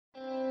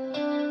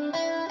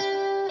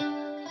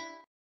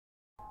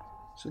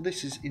So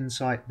this is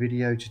Incite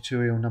video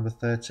tutorial number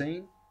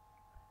 13,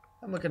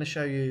 and we're going to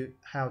show you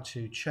how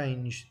to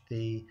change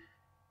the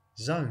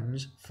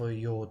zones for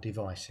your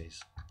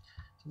devices.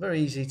 It's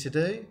very easy to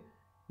do.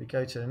 We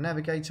go to the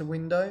navigator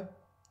window,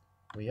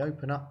 we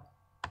open up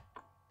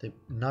the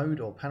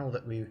node or panel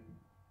that we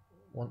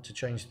want to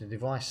change the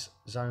device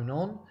zone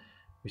on,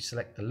 we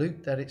select the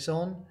loop that it's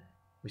on,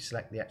 we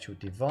select the actual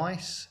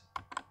device,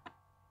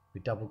 we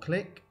double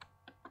click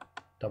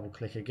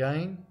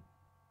again,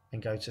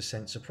 and go to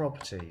sensor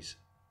properties.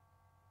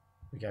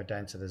 We go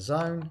down to the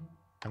zone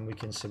and we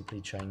can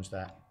simply change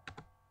that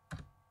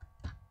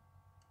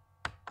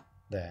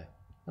there.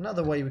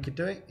 Another way we could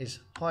do it is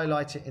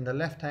highlight it in the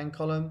left hand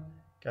column,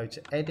 go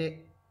to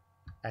edit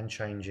and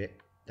change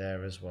it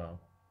there as well.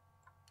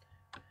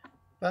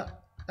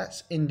 But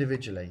that's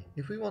individually.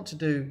 If we want to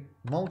do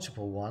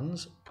multiple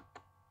ones,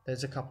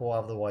 there's a couple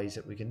other ways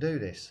that we can do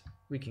this.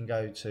 We can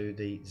go to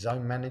the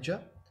zone manager,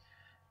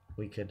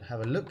 we could have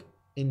a look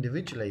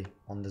individually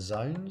on the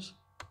zones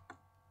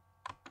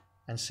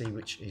and see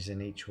which is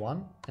in each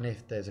one, and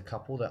if there's a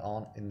couple that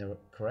aren't in the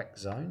correct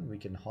zone, we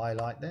can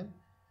highlight them,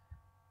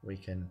 we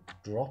can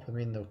drop them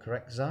in the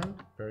correct zone,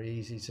 very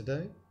easy to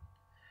do.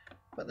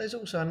 But there's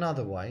also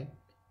another way,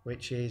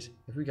 which is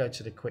if we go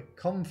to the quick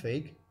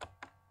config,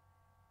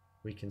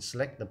 we can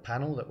select the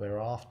panel that we're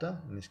after,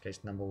 in this case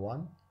number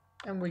 1,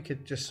 and we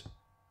could just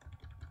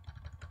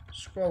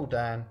scroll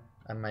down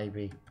and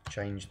maybe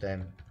change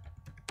them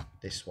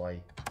this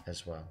way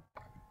as well.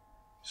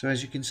 So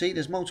as you can see,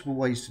 there's multiple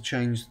ways to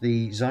change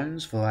the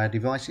zones for our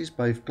devices,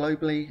 both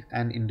globally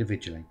and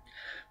individually.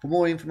 For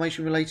more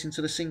information relating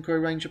to the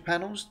Syncro range of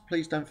panels,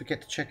 please don't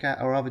forget to check out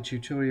our other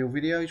tutorial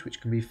videos,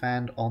 which can be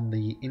found on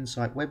the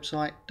Incite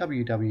website,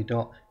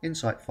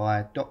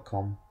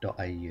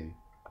 www.incitefire.com.au.